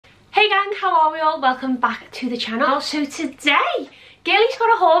gang, how are we all? Welcome back to the channel. So today, Girly's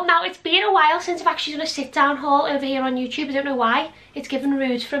got a haul. Now it's been a while since I've actually done a sit down haul over here on YouTube. I don't know why. It's given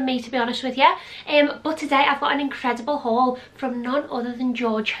rude from me, to be honest with you. But today I've got an incredible haul from none other than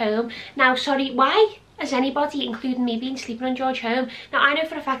George Home. Now, sorry, why has anybody, including me, been sleeping on George Home? Now, I know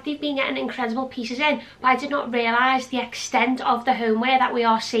for a fact they've been getting incredible pieces in, but I did not realise the extent of the homeware that we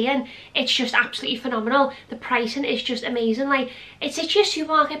are seeing. It's just absolutely phenomenal. The pricing is just amazing. Like, it's a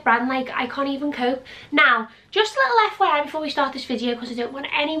supermarket brand. Like, I can't even cope. Now, just a little FYI before we start this video, because I don't want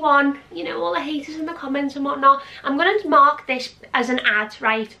anyone, you know, all the haters in the comments and whatnot. I'm going to mark this as an ad,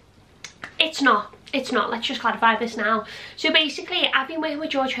 right? It's not. It's not. Let's just clarify this now. So basically, I've been working with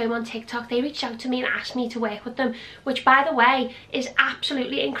George Home on TikTok. They reached out to me and asked me to work with them, which, by the way, is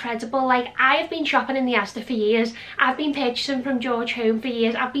absolutely incredible. Like, I've been shopping in the Asda for years. I've been purchasing from George Home for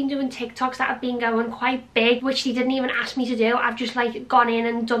years. I've been doing TikToks that have been going quite big, which they didn't even ask me to do. I've just, like, gone in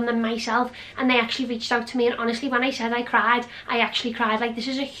and done them myself, and they actually reached out to me. And honestly, when I said I cried, I actually cried. Like, this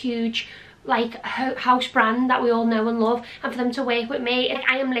is a huge, like, house brand that we all know and love, and for them to work with me,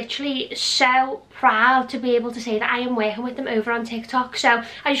 I am literally so proud to be able to say that I am working with them over on TikTok. So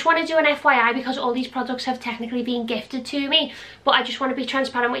I just want to do an FYI, because all these products have technically been gifted to me, but I just want to be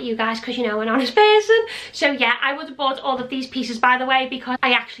transparent with you guys, because, you know, I'm an honest person. So yeah, I would have bought all of these pieces, by the way, because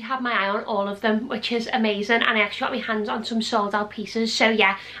I actually have my eye on all of them, which is amazing, and I actually got my hands on some sold out pieces. So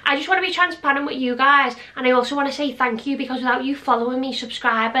yeah, I just want to be transparent with you guys, and I also want to say thank you, because without you following me,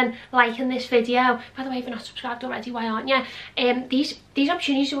 subscribing, liking this video, by the way, if you're not subscribed already, why aren't you? These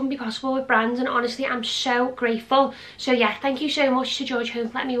opportunities wouldn't be possible with brands, and honestly, I'm so grateful. So yeah, thank you so much to George Home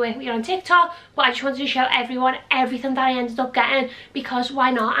for letting me work with you on TikTok. But I just wanted to show everyone everything that I ended up getting, because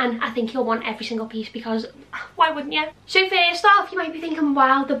why not? And I think you'll want every single piece, because why wouldn't you? So first off, you might be thinking,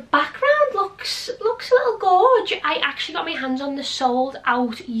 wow, the background looks a little gorge. I actually got my hands on the sold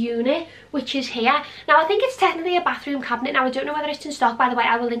out unit, which is here. Now, I think it's technically a bathroom cabinet. Now, I don't know whether it's in stock. By the way,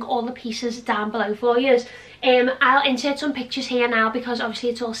 I will link all the pieces down below for you. I'll insert some pictures here now, because obviously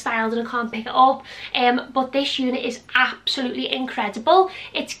it's all styled and I can't pick it up. But this unit is absolutely incredible.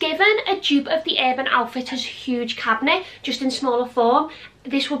 It's given a dupe of the Urban Outfitters huge cabinet, just in smaller form.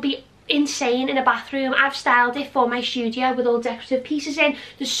 This would be insane in a bathroom. I've styled it for my studio with all decorative pieces in.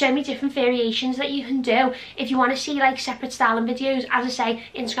 There's so many different variations that you can do. If you want to see like separate styling videos, as I say,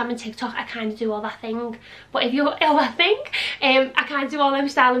 Instagram and TikTok, I kind of do all that thing. But if you're ill, I kind of do all them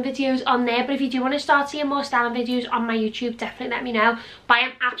styling videos on there. But if you do want to start seeing more styling videos on my YouTube, definitely let me know. But I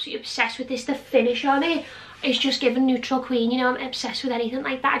am absolutely obsessed with this. The finish on it is just giving neutral queen, you know. I'm obsessed with anything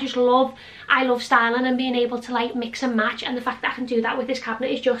like that. I love styling and being able to like mix and match, and the fact that I can do that with this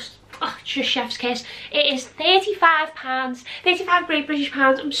cabinet is just, oh, just chef's kiss. It is £35, 35 Great British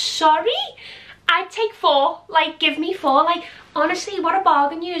pounds. I'm sorry, I'd take 4, like, give me 4. Like, honestly, what a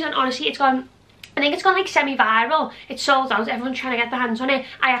bargain use. And honestly, it's gone, I think it's gone like semi-viral. It's sold out, everyone's trying to get their hands on it.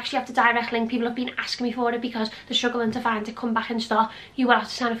 I actually have to direct link. People have been asking me for it because they're struggling to find it, come back in stock. You will have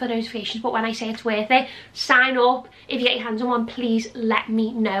to sign up for the notifications, but when I say it's worth it, sign up. If you get your hands on one, please let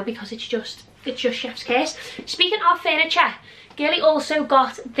me know, because it's just chef's kiss. Speaking of furniture, Girly also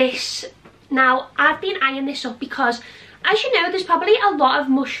got this. Now, I've been eyeing this up because, as you know, there's probably a lot of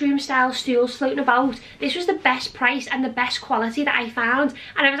mushroom style stools floating about. This was the best price and the best quality that I found,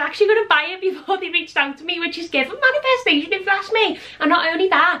 and I was actually going to buy it before they reached out to me, which is given manifestation, if you ask me. And not only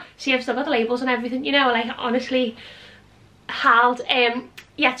that, see, I've still got the labels and everything, you know, like, honestly, held.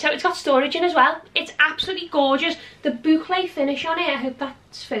 Yeah, so it's got storage in as well. It's absolutely gorgeous. The boucle finish on it, I hope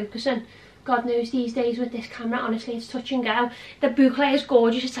that's focusing. God knows these days with this camera, honestly, it's touch and go. The boucle is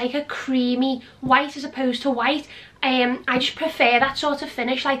gorgeous. It's like a creamy white as opposed to white. I just prefer that sort of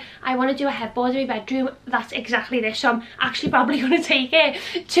finish. Like, I want to do a headboard in my bedroom. That's exactly this. So I'm actually probably going to take it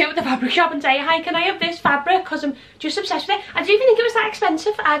to the fabric shop and say, hi, can I have this fabric? Because I'm just obsessed with it. I don't even think it was that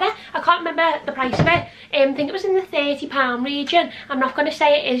expensive either. I can't remember the price of it. I think it was in the £30 region. I'm not going to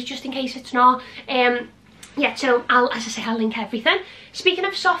say it is, just in case it's not. Yeah, so as I say, I'll link everything. Speaking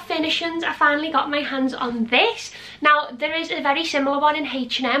of soft furnishings, I finally got my hands on this. Now, there is a very similar one in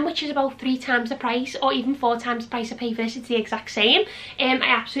H&M, which is about 3 times the price, or even 4 times the price I pay for this. It's the exact same. I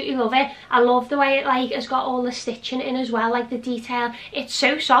absolutely love it. I love the way it, like, has got all the stitching in as well, like the detail. It's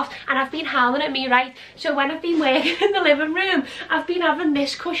so soft, and I've been howling at me, right? So when I've been working in the living room, I've been having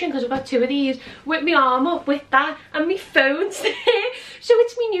this cushion, because I've got 2 of these, with my arm up with that, and my phone's there. So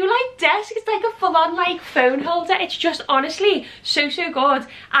it's my new, like, desk. It's like a full-on, like, phone holder. It's just, honestly, so good.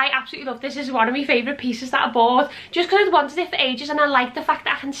 I absolutely love this. This is one of my favourite pieces that I bought, just because I've wanted it for ages, and I like the fact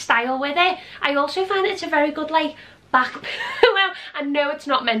that I can style with it. I also find it's a very good, like, back pillow. I know it's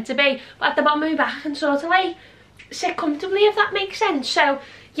not meant to be, but at the bottom of my back I can sort of, like, sit comfortably, if that makes sense. So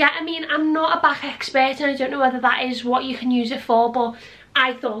yeah, I mean, I'm not a back expert and I don't know whether that is what you can use it for, but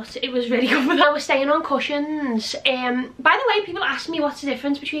I thought it was really good. I was staying on cushions. By the way, people ask me what's the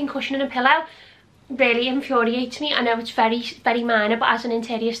difference between cushion and a pillow. Really infuriates me. I know it's very minor, but as an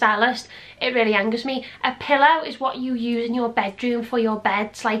interior stylist it really angers me. A pillow is what you use in your bedroom for your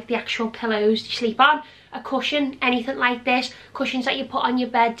beds, like the actual pillows you sleep on. A cushion, anything like this, cushions that you put on your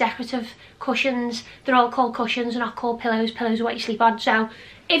bed, decorative cushions, they're all called cushions, they're not called pillows. Pillows are what you sleep on. So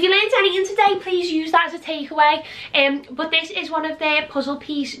if you learned anything today, please use that as a takeaway. But this is one of their puzzle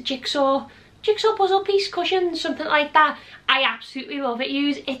piece jigsaw puzzle piece cushions, something like that. I absolutely love it.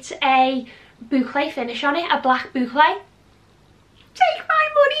 It's a boucle finish on it, a black boucle. Take my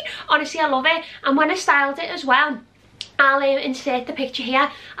money, honestly, I love it. And when I styled it as well, I'll insert the picture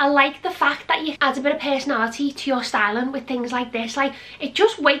here. I like the fact that you add a bit of personality to your styling with things like this. Like, it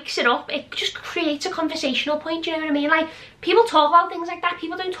just wakes it up, it just creates a conversational point, you know what I mean? Like, people talk about things like that,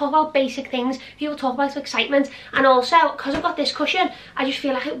 people don't talk about basic things, people talk about excitement. And also, because I've got this cushion, I just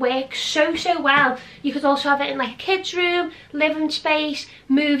feel like it works so well. You could also have it in like a kid's room, living space,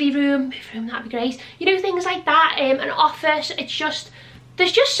 movie room, that'd be great, you know, things like that. An office. It's just,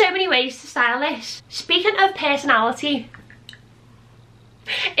 there's just so many ways to style this. Speaking of personality,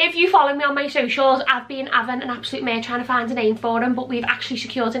 if you follow me on my socials, I've been having an absolute mare trying to find a name for him, but we've actually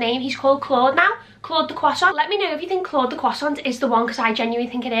secured a name. He's called Claude now, Claude the Croissant. Let me know if you think Claude the Croissant is the one, because I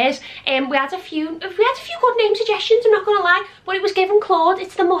genuinely think it is. We had a few good name suggestions, I'm not gonna lie, but it was given Claude.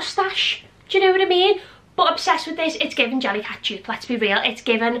 It's the moustache, do you know what I mean? But obsessed with this. It's given Jellycat dupe, let's be real. It's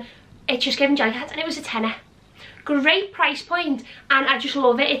just given Jellycat, and it was a tenner. Great price point, and I just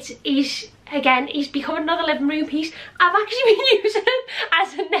love it. He's become another living room piece. I've actually been using him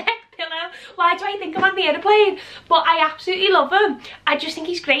as a neck pillow. Why do I think I'm on the airplane? But I absolutely love him. I just think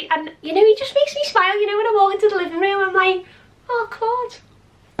he's great, and you know, he just makes me smile. You know, when I walk into the living room, I'm like, oh,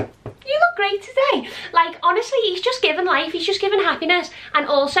 Claude, you look great today. Like, honestly, he's just given life, he's just given happiness. And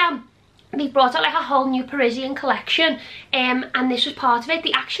also, they brought out like a whole new Parisian collection, and this was part of it.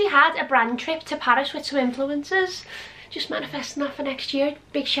 They actually had a brand trip to Paris with some influencers. Just manifesting that for next year.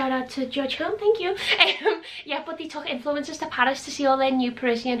 Big shout out to George, thank you. Yeah, but they took influencers to Paris to see all their new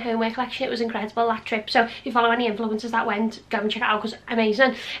Parisian homeware collection. It was incredible, that trip. So if you follow any influencers that went, go and check it out, because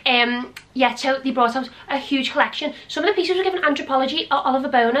amazing. Yeah, so they brought out a huge collection. Some of the pieces were given Anthropology or Oliver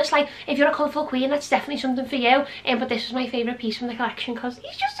bonus. Like, if you're a colourful queen, that's definitely something for you. But this was my favourite piece from the collection because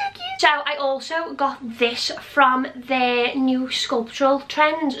he's just so cute. So I also got this from their new sculptural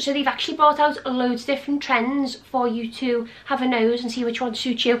trends. So they've actually brought out loads of different trends for you to have a nose and see which one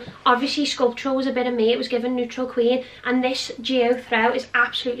suits you. Obviously sculptural was a bit of me, it was given neutral queen, and this geo throw is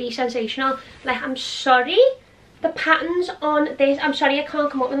absolutely sensational. Like, I'm sorry, the patterns on this, I'm sorry I can't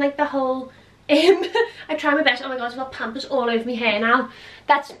come up with like the whole I try my best. Oh my god, I've got Pampers all over my hair now.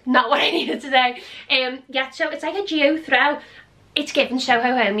 That's not what I needed today. Yeah, so it's like a geo throw. It's given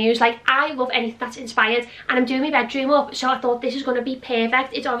Soho Home use. Like, I love anything that's inspired, and I'm doing my bedroom up, so I thought this is going to be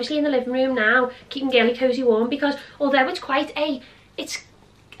perfect. It's obviously in the living room now, keeping girly cozy warm, because although it's quite it's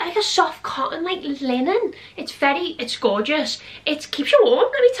like a soft cotton, like linen, it's gorgeous. It keeps you warm,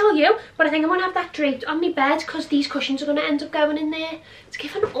 let me tell you. But I think I'm going to have that draped on my bed, because these cushions are going to end up going in there. It's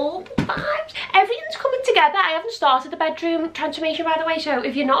giving all vibes. Everything's coming together. I haven't started the bedroom transformation, by the way, so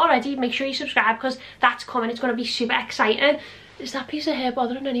if you're not already, make sure you subscribe, because that's coming. It's going to be super exciting. Is that piece of hair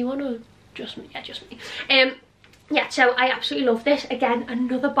bothering anyone, or just me? Yeah, just me. Yeah, so I absolutely love this. Again,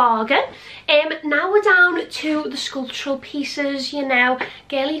 another bargain. Now we're down to the sculptural pieces. You know,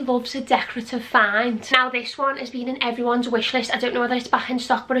 girly loves a decorative find. Now this one has been in everyone's wish list. I don't know whether it's back in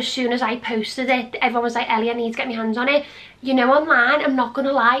stock, but as soon as I posted it, everyone was like, Ellie, I need to get my hands on it. You know, online, I'm not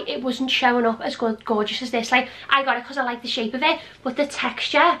gonna lie, it wasn't showing up as gorgeous as this. Like, I got it because I like the shape of it, but the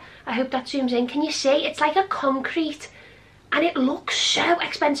texture, I hope that zooms in. Can you see? It's like a concrete, and it looks so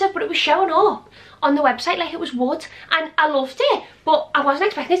expensive, but it was showing up on the website like it was wood, and I loved it, but I wasn't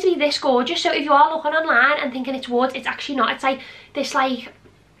expecting it to be this gorgeous. So if you are looking online and thinking it's wood, it's actually not. It's like this, like,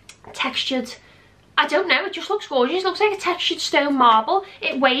 textured, I don't know, it just looks gorgeous. It looks like a textured stone marble.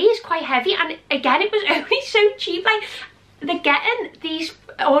 It weighs quite heavy, and again, it was only so cheap. Like, they're getting these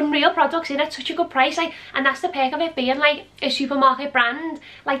unreal products in at such a good price, like, and that's the perk of it being like a supermarket brand.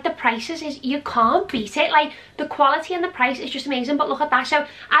 Like, the prices is, you can't beat it. Like, the quality and the price is just amazing. But look at that. So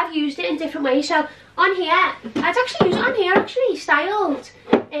I've used it in different ways. So on here, I'd actually use it on here, actually styled.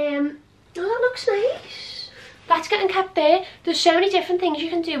 Oh, that looks nice. That's getting kept there. There's so many different things you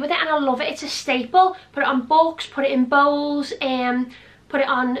can do with it, and I love it. It's a staple. Put it on books, put it in bowls, put it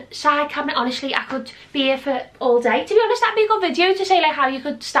on side cabinet. Honestly, I could be here for all day. To be honest, that'd be a good video to say like how you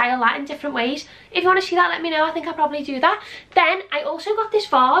could style that in different ways. If you want to see that, let me know. I think I'll probably do that. Then I also got this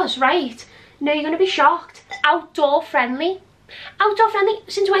vase, right? No, you're going to be shocked. Outdoor friendly. Outdoor friendly.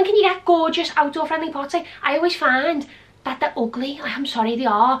 Since when can you get gorgeous outdoor friendly pots? Like, I always find that they're ugly. Like, I'm sorry, they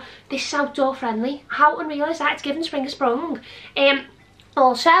are. This is outdoor friendly. How unreal is that? It's given spring a sprung.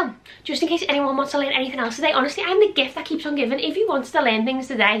 Also, just in case anyone wants to learn anything else today, honestly, I'm the gift that keeps on giving. If you want to learn things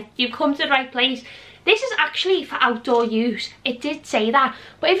today, you've come to the right place. This is actually for outdoor use. It did say that.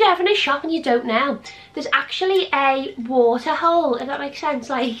 But if you're ever in a shop and you don't know, there's actually a water hole, if that makes sense.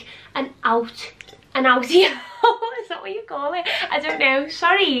 Like an outie hole. Is that what you call it? I don't know.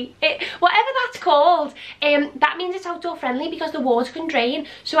 Sorry. Whatever that's called, that means it's outdoor friendly because the water can drain.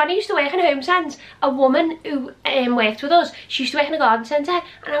 So when I used to work in Home Sense, a woman who worked with us, she used to work in a garden centre,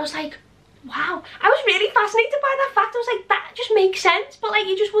 and I was like, wow, I was really fascinated by that fact. I was like, that just makes sense, but like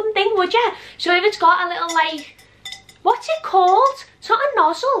you just wouldn't think, would you? So if it's got a little like, what's it called? It's not a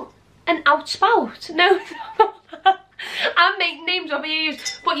nozzle, an outspout. No, I'm making names up here,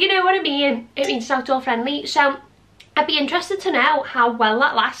 but you know what I mean. It means it's outdoor friendly. So I'd be interested to know how well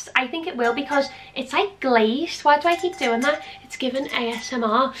that lasts. I think it will because it's like glazed. Why do I keep doing that? It's given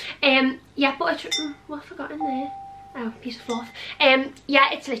ASMR. Yeah, but what have I got in there? Oh, piece of fluff. Yeah,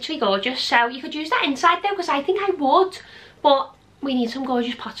 it's literally gorgeous. So you could use that inside though, because I think I would, but we need some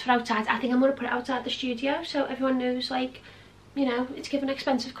gorgeous pots for outside. I think I'm going to put it outside the studio so everyone knows, like, you know, it's given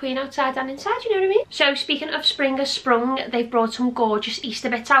expensive queen outside and inside, you know what I mean? So speaking of spring has sprung, they've brought some gorgeous Easter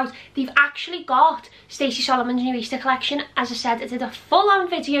bits out. They've actually got Stacey Solomon's new Easter collection. As I said, I did a full-on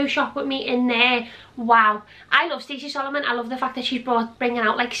video shop with me in there. Wow, I love Stacey Solomon. I love the fact that she's bringing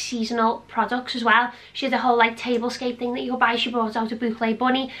out like seasonal products as well. She had the whole like tablescape thing that you could buy. She brought out a boucle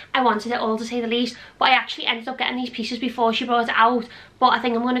bunny. I wanted it all, to say the least, but I actually ended up getting these pieces before she brought it out. But I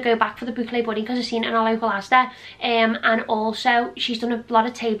think I'm going to go back for the boucle bunny because I've seen it in our local Asda. And also she's done a lot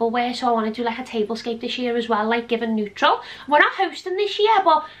of tableware, so I want to do like a tablescape this year as well, like given neutral. We're not hosting this year,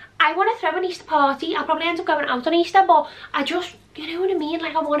 but I want to throw an Easter party. I'll probably end up going out on Easter, but I just, you know what I mean,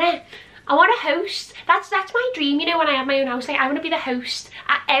 like I want to host. That's my dream, you know, when I have my own house. Like, I want to be the host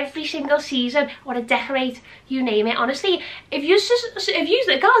at every single season. I want to decorate, you name it. Honestly, if you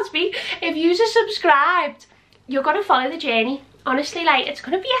subscribed, you're gonna follow the journey. Honestly, like, it's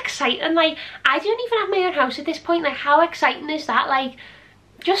gonna be exciting. Like, I don't even have my own house at this point. Like, how exciting is that? Like,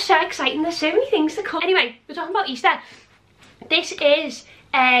 just so exciting. There's so many things to come. Anyway, we're talking about Easter. This is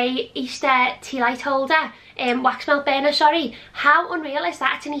a Easter tea light holder, wax melt burner, sorry. How unreal is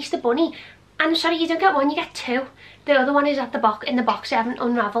that? It's an Easter bunny. And sorry, you don't get one, you get two. The other one is at the box, in the box. I haven't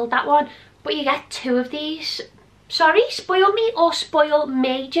unravelled that one, but you get two of these. Sorry, spoil me or spoil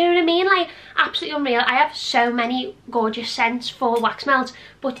me, do you know what I mean? Like, absolutely unreal. I have so many gorgeous scents for wax melts,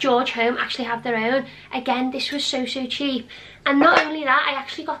 but George Home actually have their own. Again, this was so cheap. And not only that, I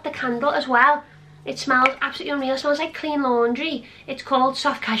actually got the candle as well. It smells absolutely unreal. It smells like clean laundry. It's called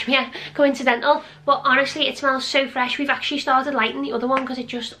Soft Cashmere, coincidental, but honestly it smells so fresh. We've actually started lighting the other one because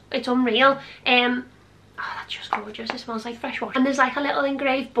it's unreal. Oh, that's just gorgeous. It smells like fresh water. And there's like a little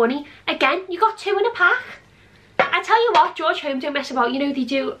engraved bunny. Again, you got two in a pack. I tell you what, George Home don't mess about. You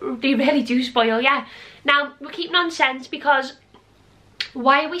know, they really do spoil, yeah. Now we're keeping on scents because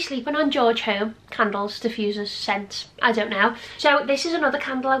why are we sleeping on George Home? Candles, diffusers, scents, I don't know. So this is another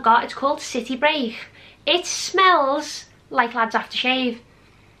candle I've got. It's called City Break. It smells like Lads Aftershave.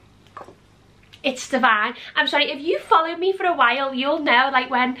 It's divine. I'm sorry, if you followed me for a while, you'll know, like,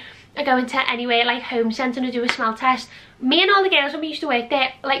 when I go into anywhere like Home Centre and I do a smell test, me and all the girls when we used to work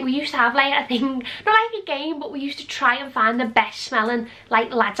there, like, we used to have like a thing, not like a game, but we used to try and find the best smelling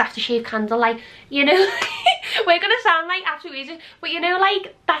like Lads Aftershave candle. Like, you know, we're gonna sound like absolute weirdos, but you know,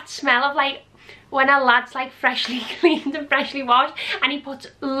 like that smell of like when a lad's like freshly cleaned and freshly washed and he puts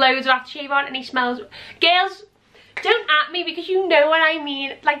loads of aftershave on and he smells. Girls, don't at me because you know what I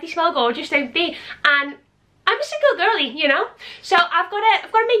mean. Like, they smell gorgeous, don't they? And I'm a single girly, you know, so I've got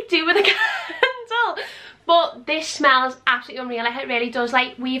to make do with a candle. But this smells absolutely unreal. Like, it really does.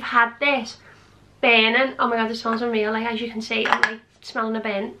 Like, we've had this burning. Oh my god, this smells unreal. Like, as you can see, I'm like smelling a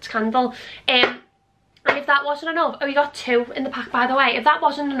burnt candle. And if that wasn't enough, oh, we got two in the pack, by the way. If that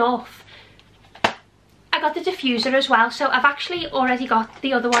wasn't enough, I got the diffuser as well. So I've actually already got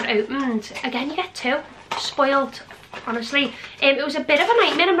the other one opened. Again, you get two. Spoiled, honestly. It was a bit of a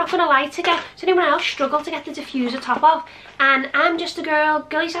nightmare, I'm not gonna lie, to get. Does anyone else struggle to get the diffuser top off? And I'm just a girl,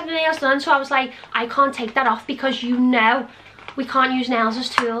 girlies have their nails done, so I was like, I can't take that off because, you know, we can't use nails as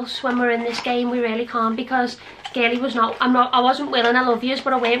tools when we're in this game. We really can't, because Girly was not, I wasn't willing, I love yous,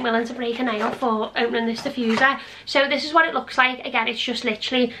 but I weren't willing to break a nail for opening this diffuser. So this is what it looks like. Again, it's just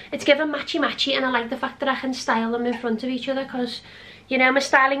literally, it's given matchy, and I like the fact that I can style them in front of each other, because, you know, I'm a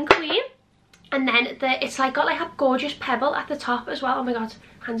styling queen. And then it's like got like a gorgeous pebble at the top as well. Oh my god,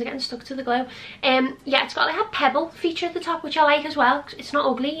 hands are getting stuck to the glue. Yeah, it's got like a pebble feature at the top, which I like as well. It's not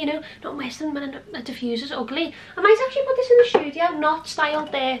ugly, you know, not Western when a diffuser's ugly. I might actually put this in the studio, not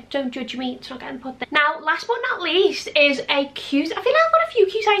styled there. Don't judge me, it's not getting put there. Now, last but not least is a cute, I feel like I've got a few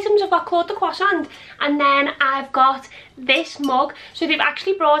cute items. I've got Claude the Croissant, and then I've got this mug. So they've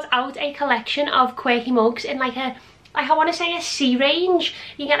actually brought out a collection of quirky mugs in like a, I want to say a sea range.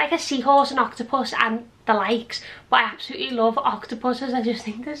 You get like a seahorse, an octopus and the likes, but I absolutely love octopuses. I just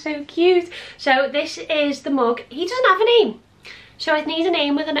think they're so cute. So this is the mug. He doesn't have a name, so it needs a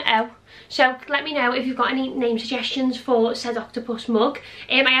name with an O. So let me know if you've got any name suggestions for said octopus mug.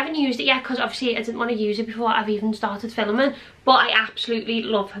 I haven't used it yet because obviously I didn't want to use it before I've even started filming, but I absolutely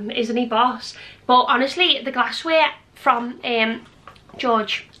love him. Isn't he boss? But honestly, the glassware from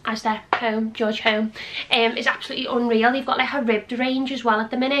George Home is absolutely unreal. They've got like a ribbed range as well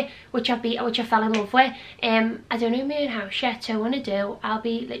at the minute, which I fell in love with. I don't know my own house yet, so when I do, I'll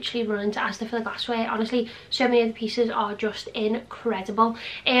be literally running to Asda for the glassware. Honestly, so many of the pieces are just incredible.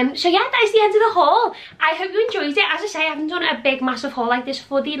 So yeah, that is the end of the haul. I hope you enjoyed it. As I say, I haven't done a big massive haul like this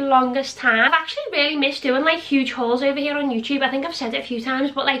for the longest time. I've actually really missed doing like huge hauls over here on YouTube. I think I've said it a few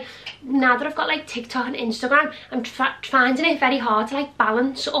times, but like now that I've got like TikTok and Instagram, I'm finding it very hard to like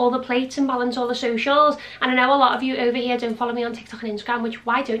balance all the plates and balance all the socials. And I know a lot of you over here don't follow me on TikTok and Instagram, which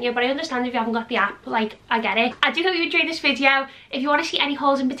why don't you? But I understand if you haven't got the app, like I get it. I do hope you enjoyed this video. If you want to see any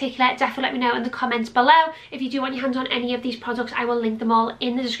hauls in particular, definitely let me know in the comments below. If you do want your hands on any of these products, I will link them all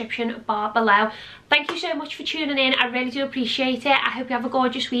in the description bar below. Thank you so much for tuning in. I really do appreciate it. I hope you have a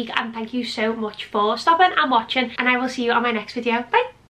gorgeous week, and thank you so much for stopping and watching, and I will see you on my next video. Bye.